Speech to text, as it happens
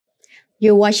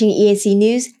You're watching EAC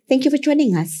News. Thank you for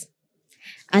joining us.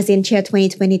 ASEAN Chair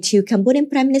 2022 Cambodian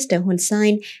Prime Minister Hun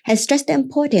Sen has stressed the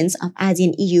importance of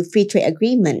ASEAN-EU Free Trade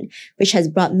Agreement, which has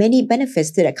brought many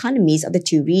benefits to the economies of the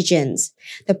two regions.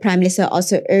 The Prime Minister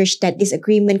also urged that this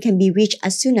agreement can be reached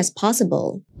as soon as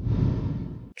possible.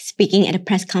 Speaking at a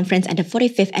press conference at the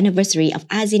 45th anniversary of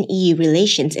ASEAN-EU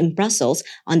relations in Brussels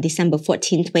on December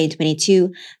 14,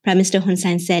 2022, Prime Minister Hun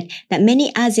Sen said that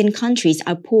many ASEAN countries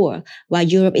are poor, while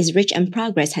Europe is rich and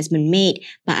progress has been made,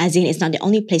 but ASEAN is not the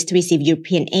only place to receive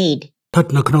European aid. ស្ថិត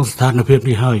នៅក្នុងស្ថានភាព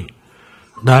នេះហើយ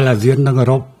ដែលអាស៊ាននិងអឺ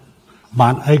រ៉ុបបា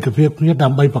នឯកភាពគ្នាដើ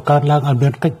ម្បីបង្កើតឡើងឲ្យមា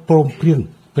នកិច្ចព្រមព្រៀង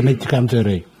ពាណិជ្ជកម្មសេ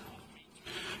រី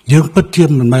យើងពិតជា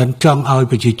មិនមែនចង់ឲ្យ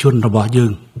ប្រជាជនរបស់យើ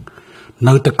ង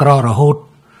នៅតែក្ររហូត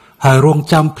ហើយរង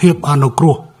ចាំភាពអនុគ្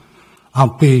រោះអំ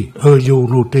ពី EU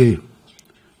នោះទេ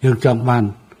យើងចង់បាន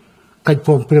កិច្ច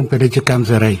ព្រមព្រៀងពាណិជ្ជកម្ម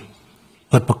សេរី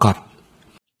ពិតប្រាកដ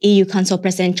EU Council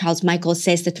President Charles Michel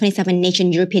says the 27-nation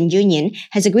European Union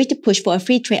has agreed to push for a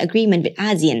free trade agreement with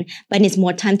ASEAN, but needs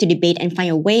more time to debate and find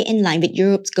a way in line with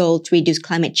Europe's goal to reduce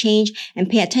climate change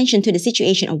and pay attention to the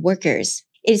situation of workers.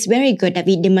 It is very good that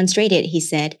we demonstrated, he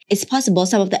said. It's possible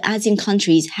some of the ASEAN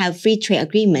countries have free trade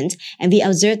agreements, and we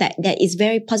observe that is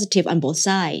very positive on both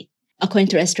sides. According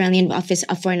to the Australian Office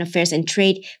of Foreign Affairs and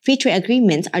Trade, free trade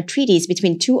agreements are treaties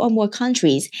between two or more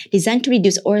countries designed to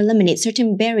reduce or eliminate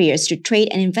certain barriers to trade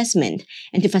and investment,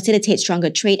 and to facilitate stronger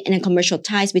trade and commercial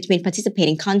ties between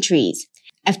participating countries.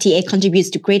 FTA contributes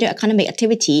to greater economic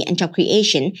activity and job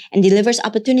creation and delivers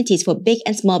opportunities for big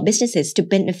and small businesses to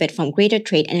benefit from greater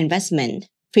trade and investment.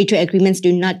 Free trade agreements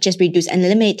do not just reduce and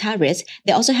eliminate tariffs,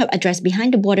 they also help address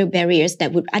behind-the-border barriers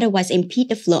that would otherwise impede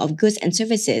the flow of goods and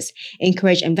services,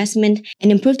 encourage investment,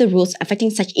 and improve the rules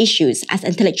affecting such issues as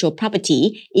intellectual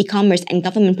property, e-commerce, and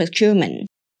government procurement.